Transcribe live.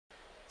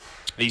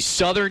The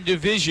Southern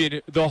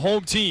Division, the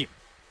home team.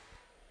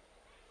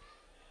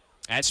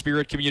 At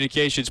Spirit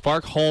Communications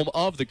Park, home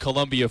of the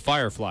Columbia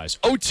Fireflies.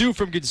 0-2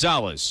 from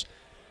Gonzalez.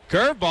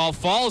 Curveball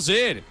falls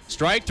in.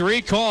 Strike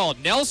 3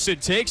 called. Nelson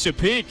takes a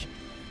peek.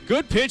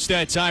 Good pitch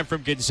that time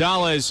from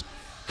Gonzalez.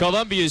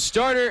 Columbia's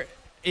starter.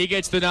 He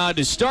gets the nod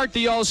to start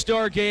the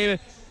All-Star game.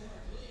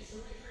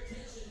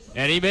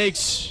 And he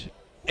makes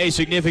a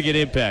significant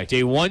impact.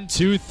 A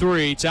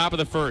 1-2-3, top of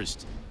the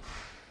first.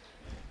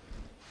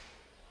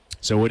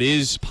 So it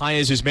is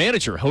Paez's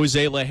manager,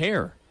 Jose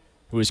Lajer,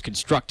 who has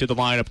constructed the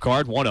lineup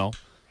card. 1-0.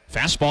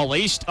 Fastball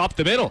laced up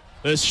the middle.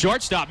 The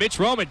shortstop, Mitch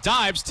Roman,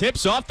 dives,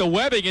 tips off the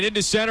webbing, and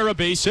into center, a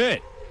base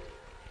hit.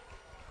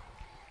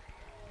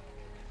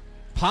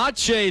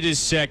 Pache to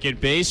second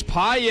base.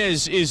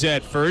 Paez is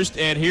at first,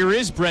 and here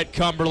is Brett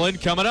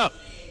Cumberland coming up.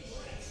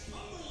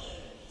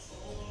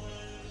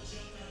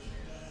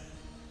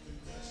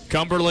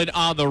 Cumberland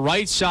on the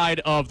right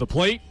side of the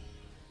plate.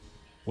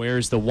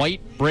 Wears the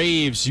white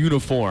Braves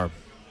uniform.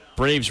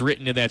 Braves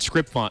written in that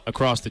script font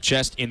across the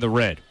chest in the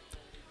red.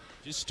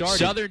 Just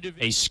started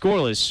a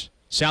scoreless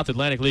South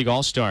Atlantic League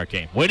All-Star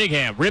game.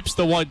 Winningham rips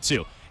the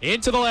 1-2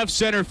 into the left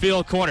center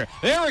field corner.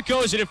 There it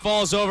goes, and it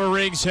falls over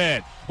Ring's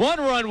head. 1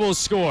 run will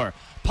score.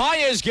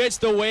 Paez gets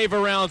the wave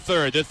around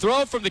third. The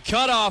throw from the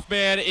cutoff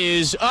man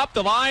is up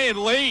the line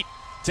late.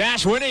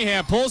 Dash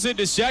Winningham pulls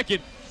into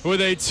second with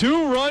a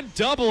 2-run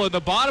double in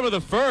the bottom of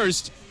the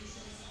first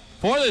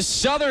for the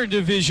Southern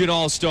Division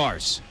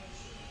All-Stars.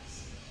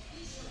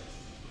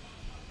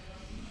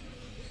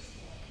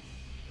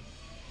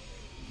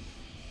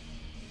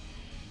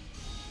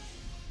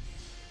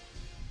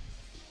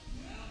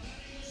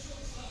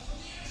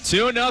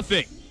 Two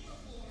nothing.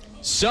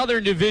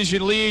 Southern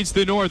Division leads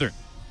the Northern.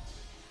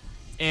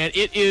 And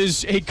it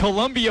is a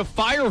Columbia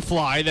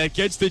Firefly that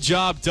gets the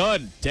job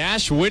done.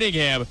 Dash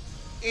Winningham.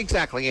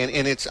 Exactly,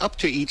 and it's up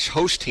to each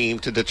host team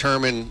to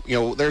determine,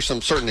 there's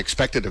some certain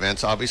expected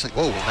events, obviously.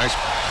 Whoa, nice.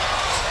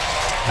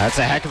 That's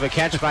a heck of a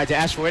catch by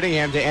Dash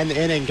Winningham to end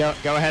the inning. Go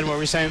ahead, what were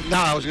we saying? No,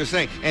 I was going to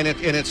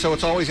say, so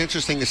it's always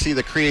interesting to see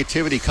the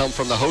creativity come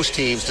from the host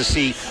teams to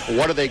see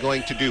what are they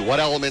going to do, what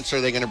elements are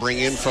they going to bring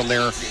in from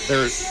their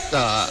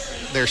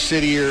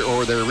city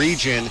or their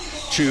region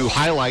to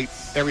highlight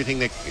everything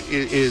that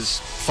is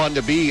fun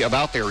to be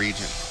about their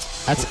region.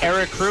 That's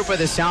Eric Krupa,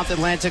 the South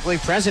Atlantic League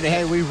president.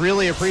 Hey, we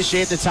really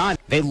appreciate the time.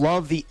 They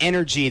love the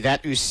energy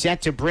that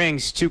Uceta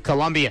brings to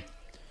Columbia.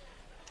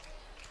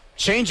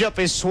 Changeup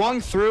is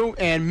swung through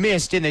and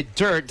missed in the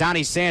dirt.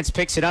 Donnie Sands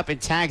picks it up and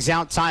tags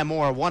out Ty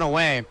Moore. 1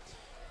 away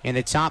in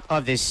the top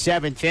of this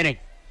 7th inning.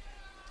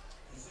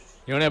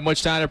 You don't have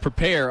much time to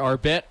prepare. Our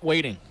bet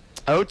waiting.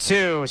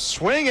 0-2.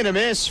 Swing and a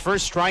miss for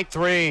strike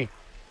 3.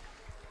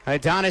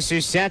 Adonis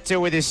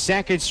Uceta with his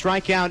second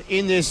strikeout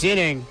in this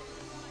inning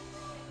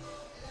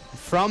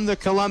from the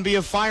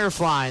Columbia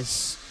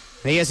Fireflies.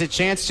 He has a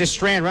chance to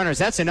strand runners.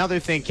 That's another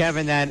thing,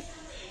 Kevin, that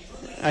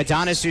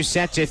Adonis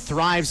Uceta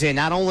thrives in.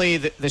 Not only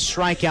the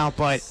strikeout,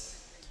 but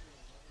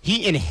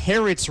he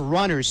inherits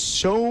runners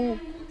so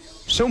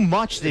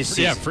much this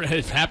season. Yeah,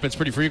 it happens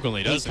pretty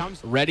frequently, doesn't it?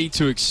 Ready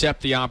to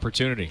accept the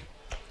opportunity.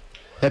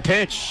 The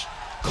pitch.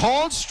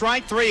 Called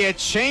strike 3. A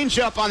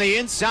changeup on the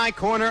inside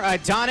corner.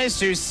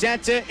 Adonis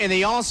Uceta in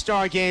the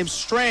All-Star game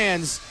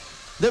strands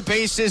the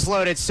bases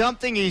loaded.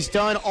 Something he's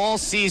done all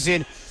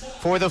season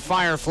for the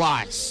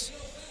Fireflies.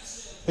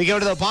 We go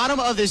to the bottom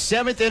of the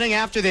 7th inning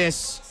after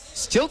this.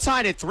 Still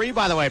tied at 3,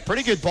 by the way.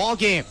 Pretty good ball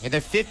game in the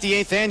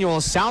 58th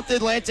annual South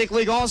Atlantic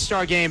League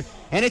All-Star game.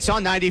 And it's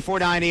on 94.9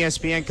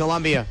 ESPN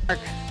Columbia.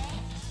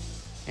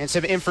 And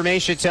some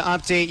information to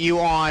update you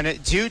on.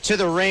 Due to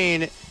the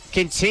rain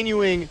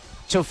continuing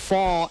to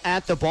fall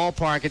at the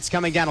ballpark, it's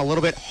coming down a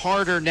little bit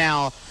harder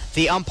now.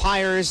 The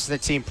umpires, the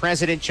team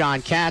president,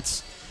 John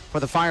Katz, for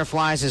the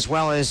Fireflies, as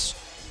well as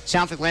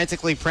South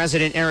Atlantic League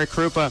president Eric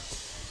Krupa,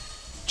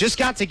 just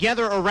got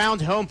together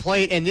around home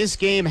plate, and this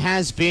game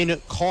has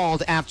been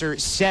called after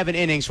 7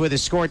 innings with a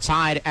score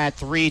tied at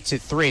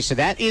 3-3. So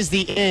that is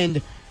the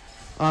end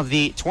of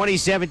the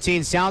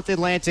 2017 South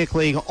Atlantic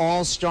League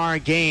All-Star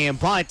game.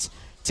 But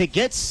to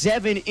get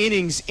 7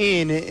 innings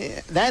in,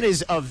 that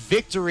is a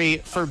victory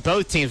for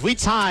both teams. We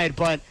tied,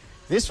 but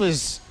this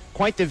was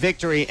quite the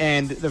victory,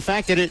 and the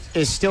fact that it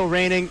is still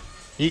raining,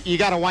 you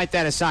got to wipe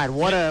that aside.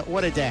 What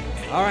a day.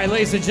 All right,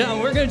 ladies and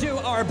gentlemen, we're going to do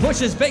our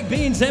Bush's Baked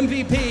Beans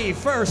MVP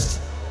first.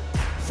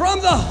 From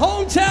the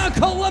hometown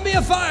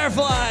Columbia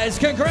Fireflies,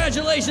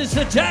 congratulations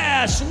to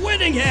Dash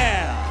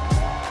Winningham.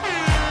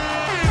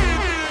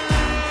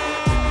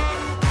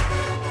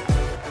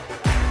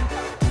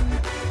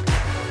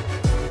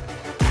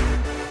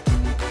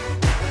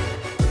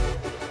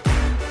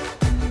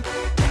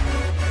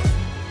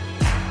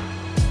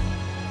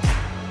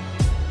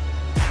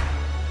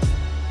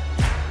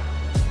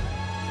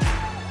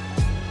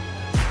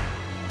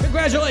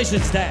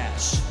 Congratulations,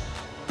 Dash.